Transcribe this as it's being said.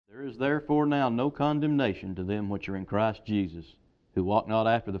is therefore now no condemnation to them which are in Christ Jesus, who walk not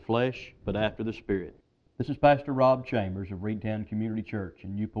after the flesh, but after the Spirit. This is Pastor Rob Chambers of Reedtown Community Church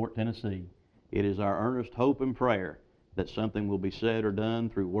in Newport, Tennessee. It is our earnest hope and prayer that something will be said or done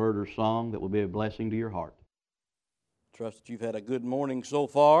through word or song that will be a blessing to your heart. Trust that you've had a good morning so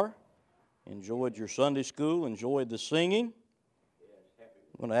far, enjoyed your Sunday school, enjoyed the singing.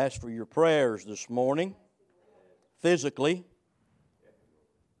 I'm going to ask for your prayers this morning. Physically,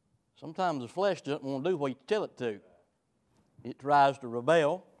 sometimes the flesh doesn't want to do what you tell it to. It tries to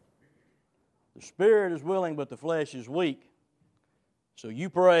rebel. The spirit is willing, but the flesh is weak. So you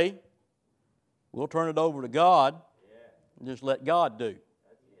pray. We'll turn it over to God and just let God do.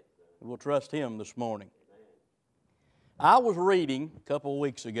 We'll trust Him this morning. I was reading a couple of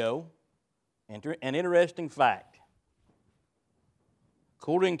weeks ago an interesting fact.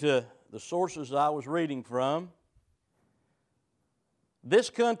 According to the sources I was reading from,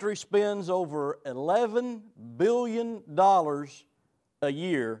 this country spends over $11 billion a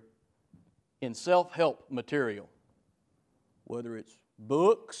year in self-help material, whether it's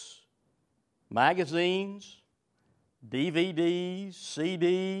books, magazines, DVDs,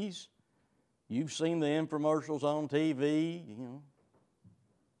 CDs. You've seen the infomercials on TV,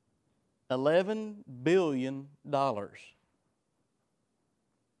 $11 billion.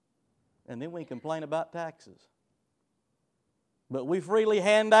 And then we complain about taxes. But we freely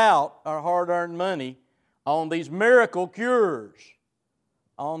hand out our hard-earned money on these miracle cures,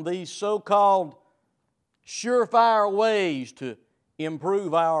 on these so-called surefire ways to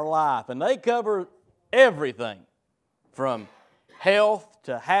improve our life. And they cover everything from health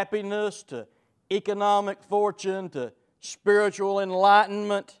to happiness to economic fortune to spiritual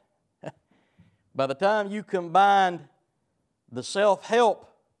enlightenment. By the time you combine the self-help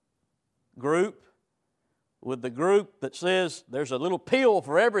group with the group that says there's a little pill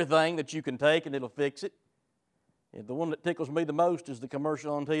for everything that you can take and it'll fix it. And the one that tickles me the most is the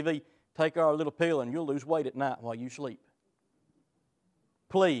commercial on TV. Take our little pill and you'll lose weight at night while you sleep.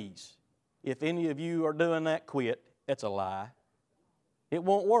 Please, if any of you are doing that, quit. That's a lie. It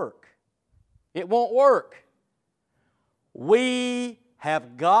won't work. It won't work. We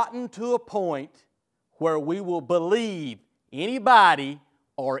have gotten to a point where we will believe anybody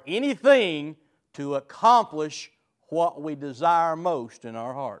or anything to accomplish what we desire most in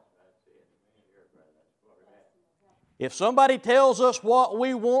our heart. If somebody tells us what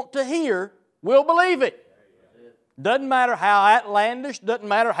we want to hear, we'll believe it. Doesn't matter how outlandish, doesn't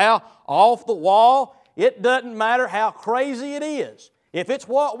matter how off the wall, it doesn't matter how crazy it is. If it's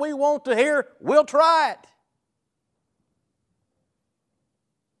what we want to hear, we'll try it.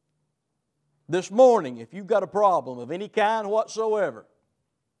 This morning, if you've got a problem of any kind whatsoever,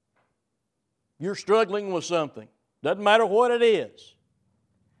 you're struggling with something, doesn't matter what it is,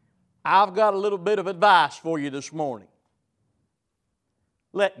 I've got a little bit of advice for you this morning.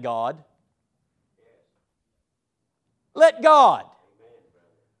 Let God. Let God.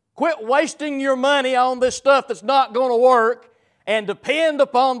 Quit wasting your money on this stuff that's not going to work and depend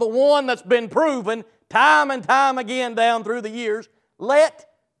upon the one that's been proven time and time again down through the years. Let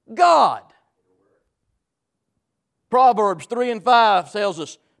God. Proverbs 3:5 tells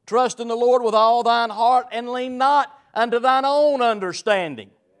us, trust in the Lord with all thine heart and lean not unto thine own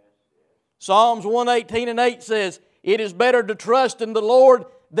understanding. Psalms 118:8 says, it is better to trust in the Lord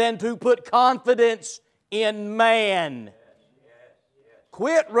than to put confidence in man.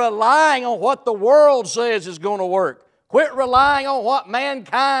 Quit relying on what the world says is going to work. Quit relying on what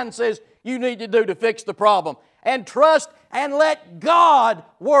mankind says you need to do to fix the problem. And trust and let God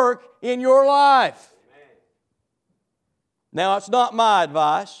work in your life. Now, it's not my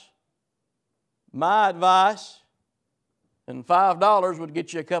advice. My advice, and $5 would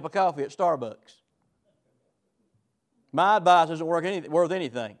get you a cup of coffee at Starbucks. My advice isn't worth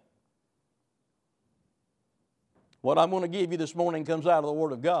anything. What I'm going to give you this morning comes out of the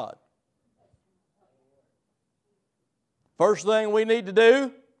Word of God. First thing we need to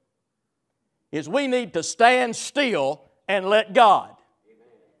do is we need to stand still and let God.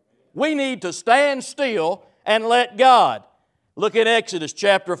 We need to stand still and let God. Look at Exodus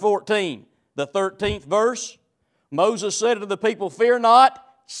chapter 14, the 13th verse. Moses said to the people, fear not,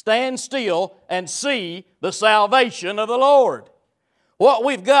 stand still and see the salvation of the Lord. What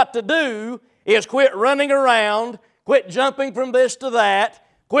we've got to do is quit running around, quit jumping from this to that,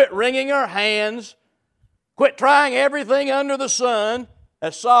 quit wringing our hands, quit trying everything under the sun,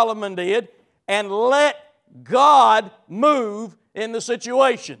 as Solomon did, and let God move in the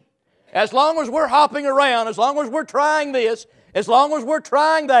situation. As long as we're hopping around, as long as we're trying this, as long as we're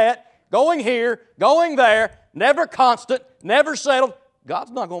trying that, going here, going there, never constant, never settled,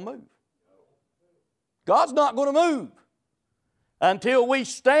 God's not going to move. God's not going to move until we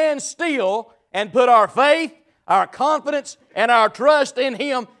stand still and put our faith, our confidence, and our trust in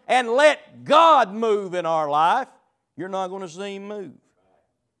Him and let God move in our life. You're not going to see Him move.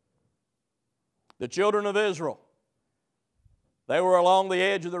 The children of Israel, they were along the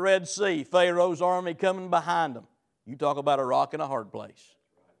edge of the Red Sea, Pharaoh's army coming behind them. You talk about a rock in a hard place.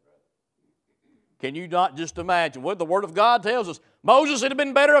 Can you not just imagine what the Word of God tells us? Moses, it'd have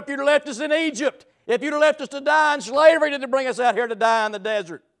been better if you'd have left us in Egypt. If you'd have left us to die in slavery than to bring us out here to die in the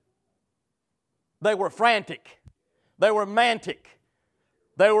desert. They were frantic. They were mantic.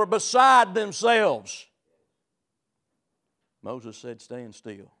 They were beside themselves. Moses said, stand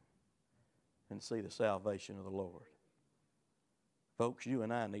still and see the salvation of the Lord. Folks, you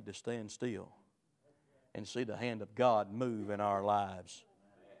and I need to stand still and see the hand of God move in our lives.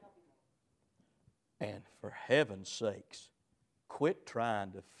 And for heaven's sakes, quit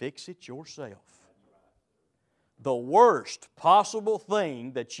trying to fix it yourself. The worst possible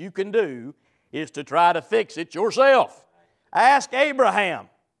thing that you can do is to try to fix it yourself. Ask Abraham.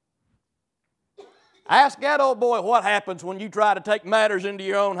 Ask that old boy what happens when you try to take matters into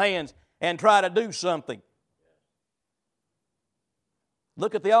your own hands and try to do something.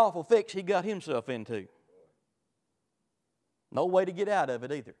 Look at the awful fix he got himself into. No way to get out of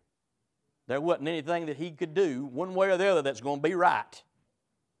it either. There wasn't anything that he could do one way or the other that's going to be right.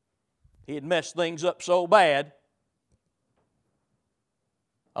 He had messed things up so bad.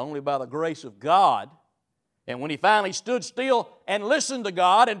 Only by the grace of God. And when he finally stood still and listened to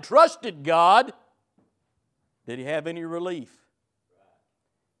God and trusted God, did he have any relief?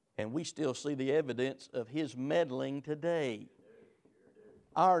 And we still see the evidence of his meddling today.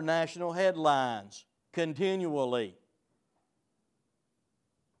 Our national headlines continually.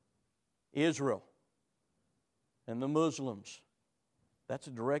 Israel and the Muslims. That's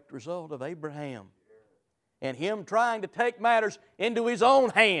a direct result of Abraham. And him trying to take matters into his own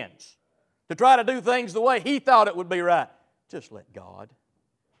hands. To try to do things the way he thought it would be right. Just let God.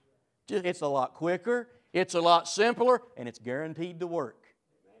 It's a lot quicker. It's a lot simpler. And it's guaranteed to work.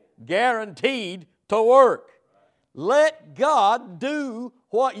 Guaranteed to work. Let God do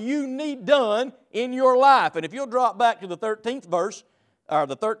what you need done in your life. And if you'll drop back to the 13th verse, or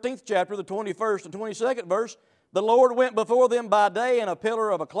the 13th chapter, the 21st and 22nd verse, the Lord went before them by day in a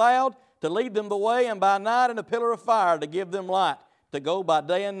pillar of a cloud to lead them the way, and by night in a pillar of fire to give them light, to go by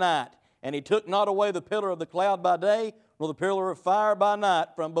day and night. And He took not away the pillar of the cloud by day, nor the pillar of fire by night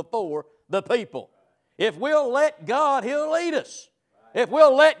from before the people. If we'll let God, He'll lead us. If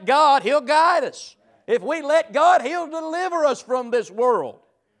we'll let God, He'll guide us. If we let God, He'll deliver us from this world.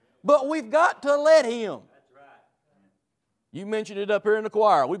 But we've got to let Him. You mentioned it up here in the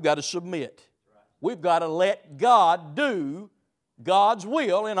choir. We've got to submit. We've got to let God do God's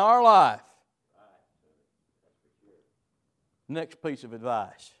will in our life. Next piece of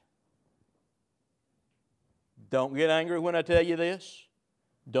advice. Don't get angry when I tell you this.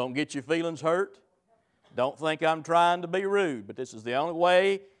 Don't get your feelings hurt. Don't think I'm trying to be rude, but this is the only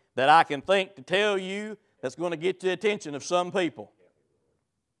way that I can think to tell you that's going to get the attention of some people.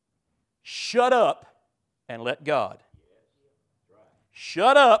 Shut up and let God.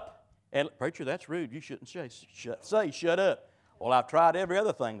 Shut up and, preacher, that's rude. You shouldn't say shut up. Well, I've tried every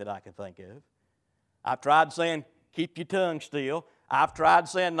other thing that I can think of. I've tried saying keep your tongue still. I've tried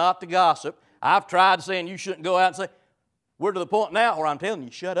saying not to gossip. I've tried saying you shouldn't go out and say, we're to the point now where I'm telling you,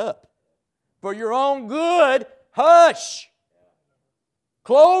 shut up. For your own good, hush.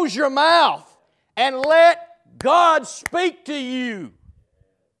 Close your mouth and let God speak to you.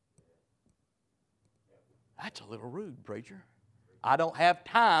 That's a little rude, preacher. I don't have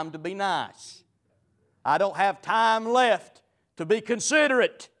time to be nice. I don't have time left to be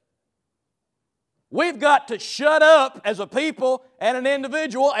considerate. We've got to shut up as a people and an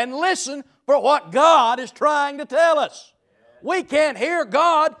individual and listen for what God is trying to tell us. We can't hear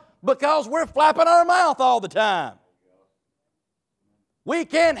God because we're flapping our mouth all the time. We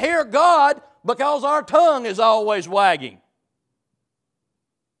can't hear God because our tongue is always wagging.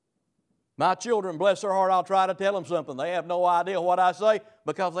 My children, bless their heart, I'll try to tell them something. They have no idea what I say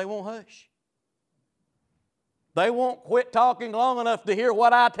because they won't hush. They won't quit talking long enough to hear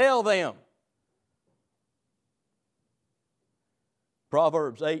what I tell them.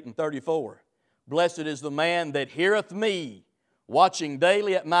 Proverbs 8:34. Blessed is the man that heareth me, watching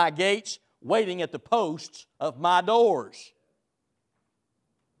daily at my gates, waiting at the posts of my doors.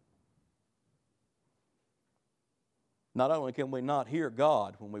 Not only can we not hear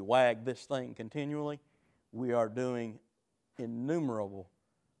God when we wag this thing continually, we are doing innumerable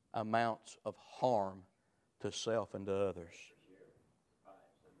amounts of harm to self and to others.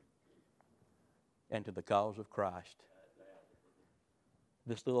 and to the cause of Christ.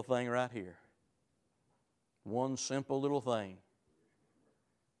 This little thing right here. One simple little thing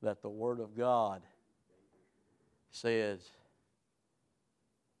that the Word of God says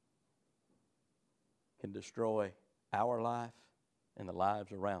can destroy our life and the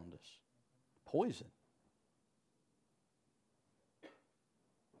lives around us. Poison.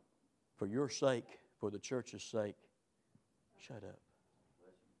 For your sake, for the church's sake, shut up.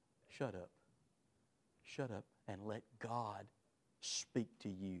 Shut up. Shut up and let God speak to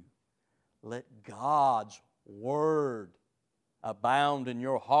you. Let God's Word abound in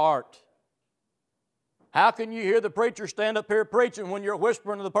your heart. How can you hear the preacher stand up here preaching when you're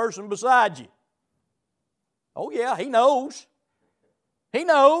whispering to the person beside you? Oh yeah, he knows. He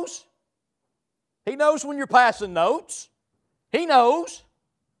knows. He knows when you're passing notes. He knows.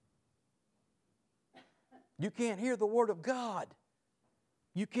 You can't hear the Word of God.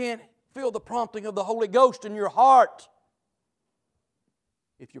 You can't feel the prompting of the Holy Ghost in your heart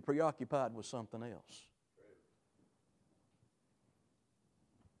if you're preoccupied with something else.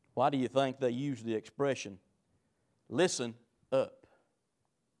 Why do you think they use the expression, listen up?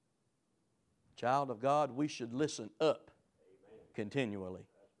 Child of God, we should listen up continually.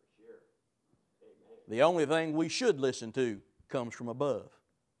 The only thing we should listen to comes from above.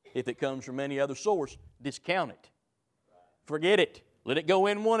 If it comes from any other source, discount it. Forget it. Let it go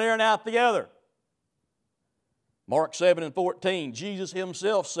in one ear and out the other. Mark 7:14, Jesus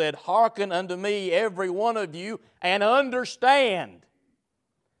Himself said, hearken unto me, every one of you, and understand.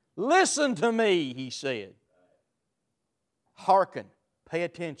 Listen to me, He said. Hearken. Pay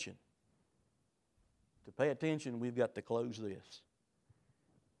attention. To pay attention, we've got to close this.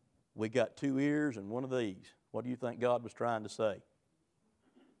 We got two ears and one of these. What do you think God was trying to say?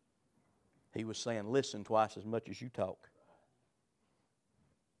 He was saying, listen twice as much as you talk.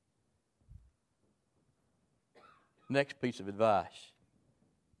 Next piece of advice.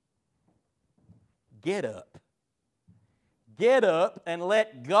 Get up. Get up and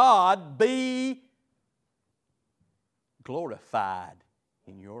let God be glorified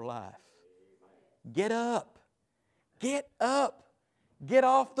in your life. Get up. Get up. Get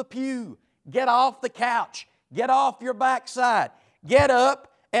off the pew. Get off the couch. Get off your backside. Get up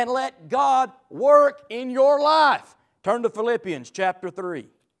and let God work in your life. Turn to Philippians chapter 3.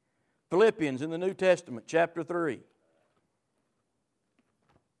 Philippians in the New Testament, chapter 3.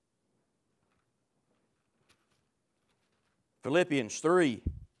 Philippians 3,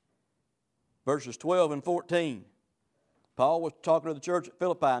 verses 12 and 14. Paul was talking to the church at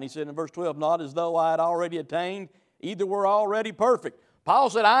Philippi, and he said in verse 12, not as though I had already attained, either were already perfect.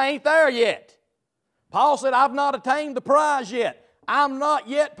 Paul said, I ain't there yet. Paul said, I've not attained the prize yet. I'm not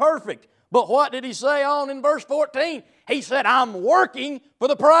yet perfect. But what did he say on in verse 14? He said, I'm working for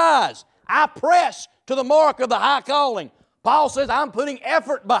the prize. I press to the mark of the high calling. Paul says, I'm putting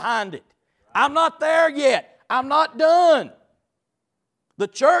effort behind it. I'm not there yet. I'm not done. The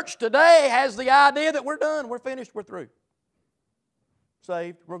church today has the idea that we're done, we're finished, we're through.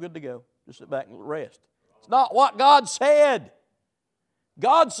 Saved, we're good to go. Just sit back and rest. It's not what God said.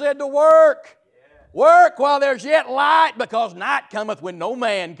 God said to work. Work while there's yet light, because night cometh when no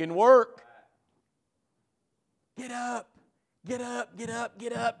man can work. Get up, get up, get up,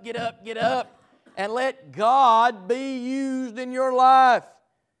 get up, get up, get up, and let God be used in your life.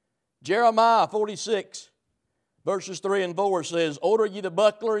 Jeremiah 46, verses 3 and 4 says, order ye the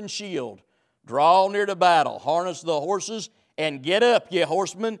buckler and shield, draw near to battle, harness the horses, and get up, ye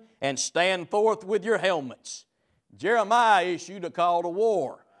horsemen, and stand forth with your helmets. Jeremiah issued a call to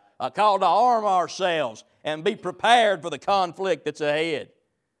war, a call to arm ourselves and be prepared for the conflict that's ahead.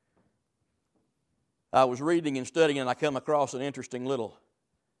 I was reading and studying, and I come across an interesting little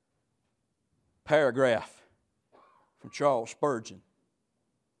paragraph from Charles Spurgeon.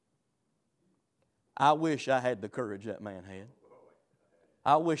 I wish I had the courage that man had.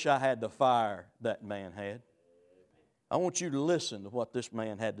 I wish I had the fire that man had. I want you to listen to what this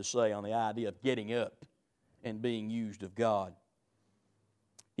man had to say on the idea of getting up and being used of God.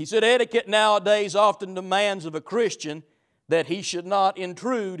 He said, etiquette nowadays often demands of a Christian that he should not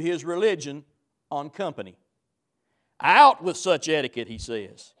intrude his religion on company. Out with such etiquette, he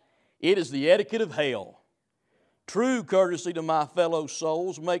says. It is the etiquette of hell. True courtesy to my fellow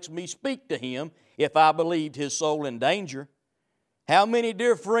souls makes me speak to him if I believed his soul in danger. How many,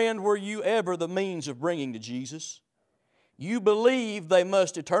 dear friend, were you ever the means of bringing to Jesus? You believe they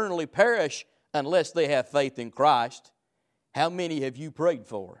must eternally perish unless they have faith in Christ. How many have you prayed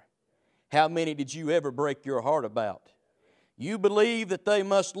for? How many did you ever break your heart about? You believe that they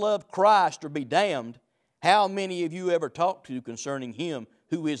must love Christ or be damned. How many have you ever talked to concerning Him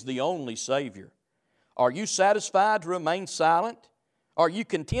who is the only Savior? Are you satisfied to remain silent? Are you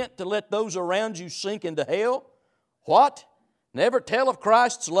content to let those around you sink into hell? What? Never tell of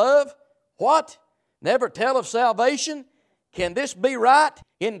Christ's love? What? Never tell of salvation? Can this be right?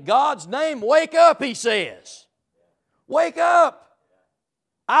 In God's name, wake up, he says. Wake up.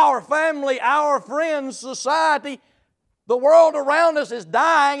 Our family, our friends, society, the world around us is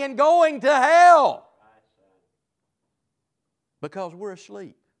dying and going to hell because we're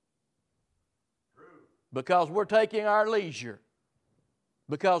asleep, because we're taking our leisure,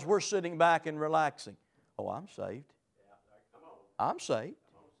 because we're sitting back and relaxing. Oh, I'm saved. I'm saved.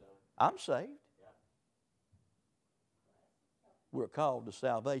 I'm saved. We're called to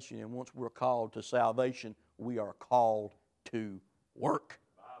salvation, and once we're called to salvation, we are called to work.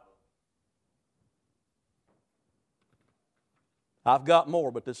 I've got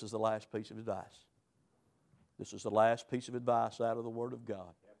more, but this is the last piece of advice. This is the last piece of advice out of the Word of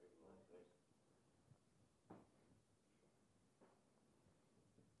God.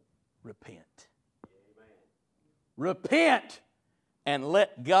 Repent. Repent and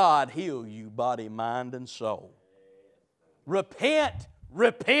let God heal you, body, mind, and soul. Repent,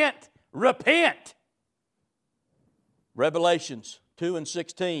 repent, repent. Revelations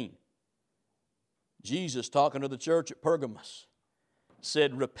 2:16. Jesus, talking to the church at Pergamos,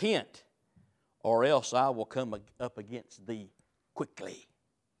 said, repent, or else I will come up against thee quickly.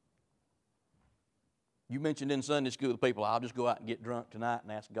 You mentioned in Sunday school to people, I'll just go out and get drunk tonight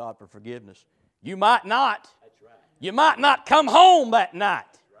and ask God for forgiveness. You might not. That's right. You might not come home that night.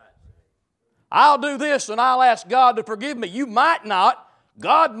 I'll do this and I'll ask God to forgive me. You might not.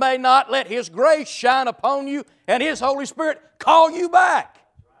 God may not let His grace shine upon you and His Holy Spirit call you back.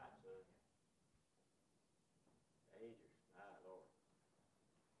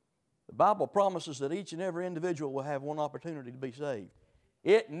 The Bible promises that each and every individual will have one opportunity to be saved.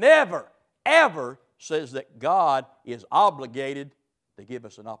 It never, ever says that God is obligated to give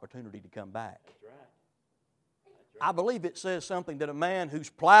us an opportunity to come back. That's right. That's right. I believe it says something that a man who's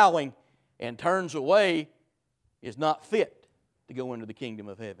plowing and turns away is not fit to go into the kingdom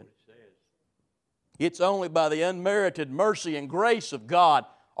of heaven. It's only by the unmerited mercy and grace of God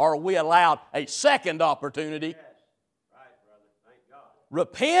are we allowed a second opportunity. Yes. Right, brother. Thank God.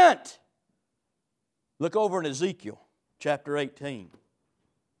 Repent. Look over in Ezekiel chapter 18,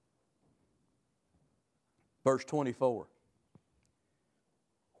 verse 24.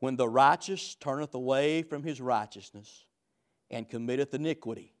 When the righteous turneth away from his righteousness and committeth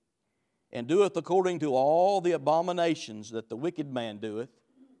iniquity, and doeth according to all the abominations that the wicked man doeth,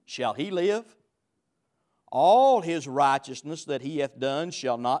 shall he live? All his righteousness that he hath done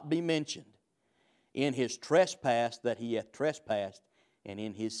shall not be mentioned. In his trespass that he hath trespassed, and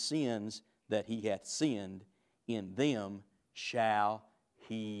in his sins that he hath sinned, in them shall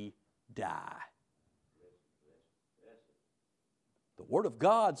he die. The Word of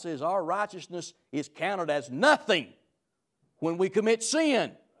God says our righteousness is counted as nothing when we commit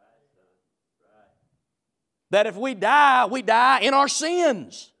sin. That if we die in our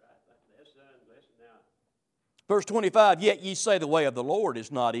sins. Verse 25, yet ye say the way of the Lord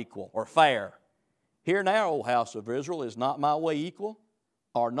is not equal or fair. Hear now, O house of Israel, is not my way equal?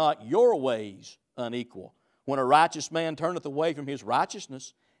 Are not your ways unequal? When a righteous man turneth away from his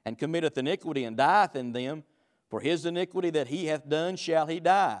righteousness, and committeth iniquity, and dieth in them, for his iniquity that he hath done shall he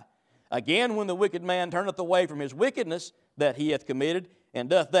die. Again, when the wicked man turneth away from his wickedness that he hath committed, and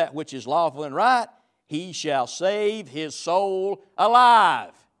doth that which is lawful and right, he shall save his soul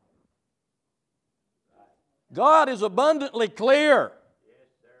alive. God is abundantly clear.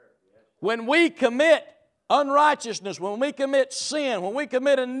 When we commit unrighteousness, when we commit sin, when we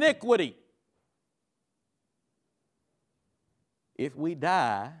commit iniquity, if we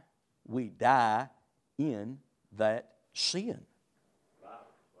die in that sin.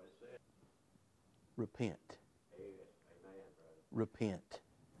 Repent. Repent.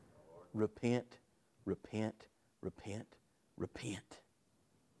 Repent. Repent. Repent. Repent.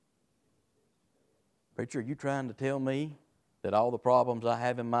 Preacher, are you trying to tell me that all the problems I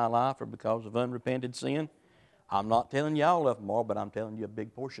have in my life are because of unrepented sin? I'm not telling you all of them are, but I'm telling you a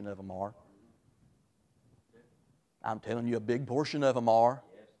big portion of them are. I'm telling you a big portion of them are.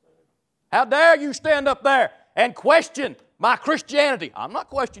 How dare you stand up there and question my Christianity? I'm not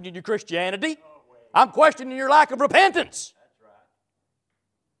questioning your Christianity. I'm questioning your lack of repentance.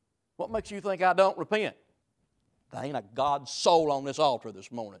 What makes you think I don't repent? There ain't a God's soul on this altar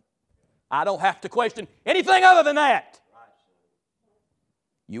this morning. I don't have to question anything other than that.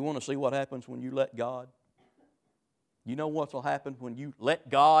 You want to see what happens when you let God? You know what will happen when you let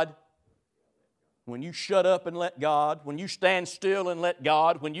God? When you shut up and let God, when you stand still and let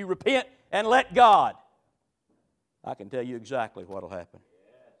God, when you repent and let God, I can tell you exactly what will happen.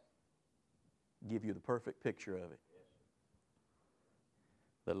 Give you the perfect picture of it.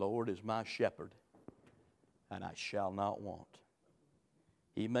 The Lord is my shepherd, and I shall not want.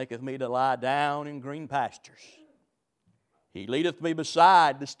 He maketh me to lie down in green pastures. He leadeth me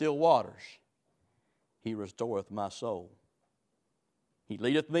beside the still waters. He restoreth my soul. He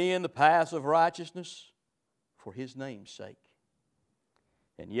leadeth me in the paths of righteousness for His name's sake.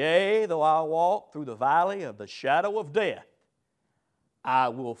 And yea, though I walk through the valley of the shadow of death, I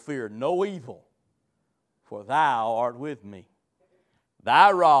will fear no evil, for Thou art with me.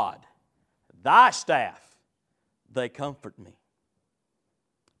 Thy rod, Thy staff, they comfort me.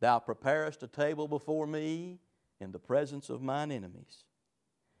 Thou preparest a table before me in the presence of mine enemies.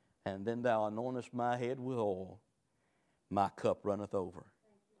 And then Thou anointest my head with oil. My cup runneth over.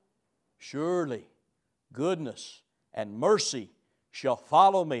 Surely goodness and mercy shall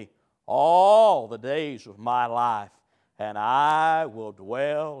follow me all the days of my life, and I will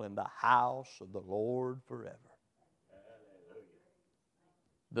dwell in the house of the Lord forever.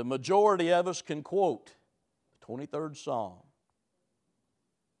 The majority of us can quote the 23rd Psalm.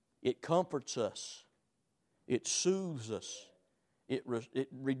 It comforts us. It soothes us. It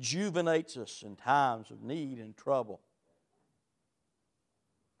rejuvenates us in times of need and trouble.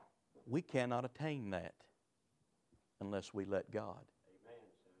 We cannot attain that unless we let God.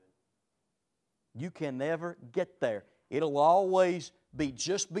 You can never get there. It'll always be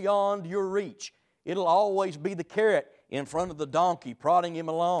just beyond your reach. It'll always be the carrot in front of the donkey prodding him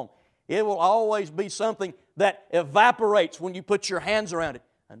along. It will always be something that evaporates when you put your hands around it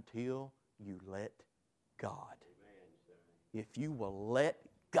until you let God. If you will let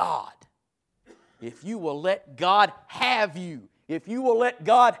God, if you will let God have you, if you will let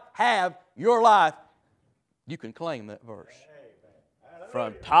God have your life, you can claim that verse.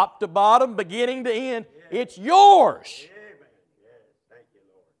 From top to bottom, beginning to end, it's yours.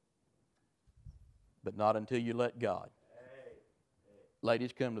 But not until you let God.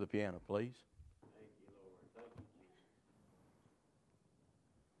 Ladies, come to the piano, please.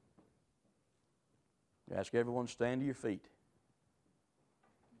 I ask everyone to stand to your feet.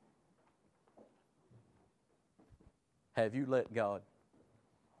 Have you let God?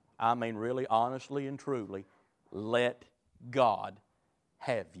 I mean really, honestly and truly, let God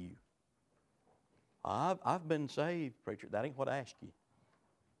have you. I've been saved, preacher. That ain't what I asked you.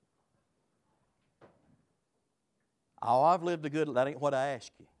 Oh, I've lived a good life. That ain't what I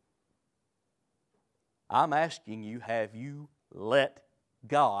asked you. I'm asking you, have you let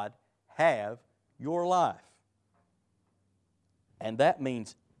God have your life? And that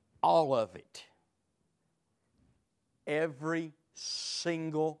means all of it. Every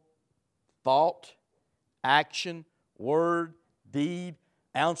single thought, action, word, deed,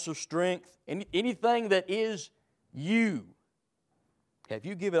 ounce of strength, anything that is you. Have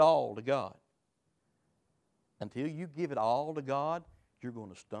you give it all to God? Until you give it all to God, you're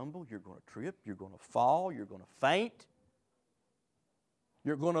going to stumble, you're going to trip, you're going to fall, you're going to faint.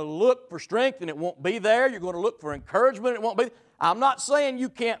 You're going to look for strength and it won't be there. You're going to look for encouragement and it won't be there. I'm not saying you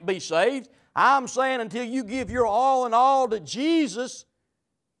can't be saved. I'm saying until you give your all and all to Jesus,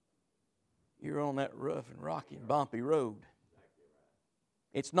 you're on that rough and rocky and bumpy road.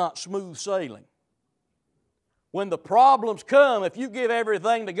 It's not smooth sailing. When the problems come, if you give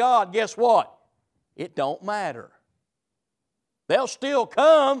everything to God, guess what? It don't matter. They'll still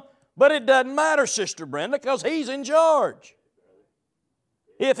come, but it doesn't matter, Sister Brenda, because He's in charge.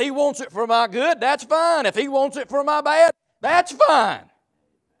 If He wants it for my good, that's fine. If He wants it for my bad, that's fine.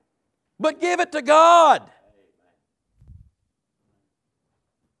 But give it to God.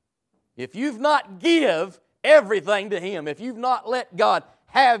 If you've not give everything to Him, if you've not let God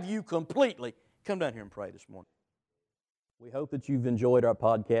have you completely, come down here and pray this morning. We hope that you've enjoyed our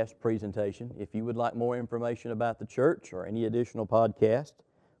podcast presentation. If you would like more information about the church or any additional podcast,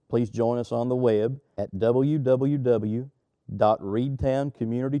 please join us on the web at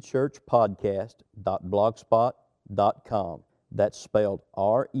www.reidtowncommunitychurchpodcast.blogspot.com. That's spelled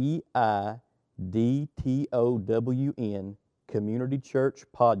REIDTOWN,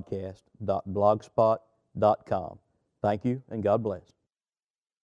 communitychurchpodcast.blogspot.com. Thank you, and God bless.